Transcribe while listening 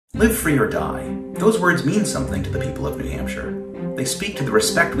Live free or die. Those words mean something to the people of New Hampshire. They speak to the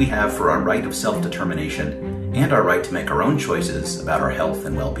respect we have for our right of self-determination and our right to make our own choices about our health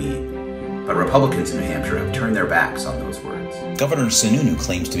and well-being. But Republicans in New Hampshire have turned their backs on those words. Governor Sununu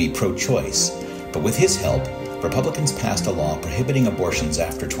claims to be pro-choice, but with his help, Republicans passed a law prohibiting abortions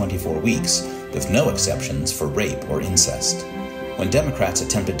after 24 weeks, with no exceptions for rape or incest. When Democrats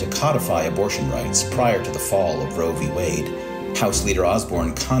attempted to codify abortion rights prior to the fall of Roe v. Wade, House Leader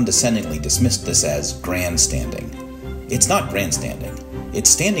Osborne condescendingly dismissed this as grandstanding. It's not grandstanding. It's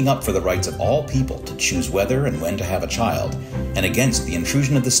standing up for the rights of all people to choose whether and when to have a child, and against the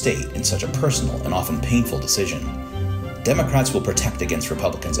intrusion of the state in such a personal and often painful decision. Democrats will protect against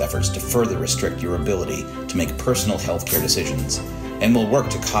Republicans' efforts to further restrict your ability to make personal health care decisions, and will work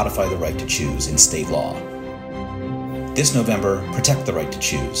to codify the right to choose in state law. This November, protect the right to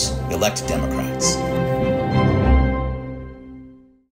choose. Elect Democrats.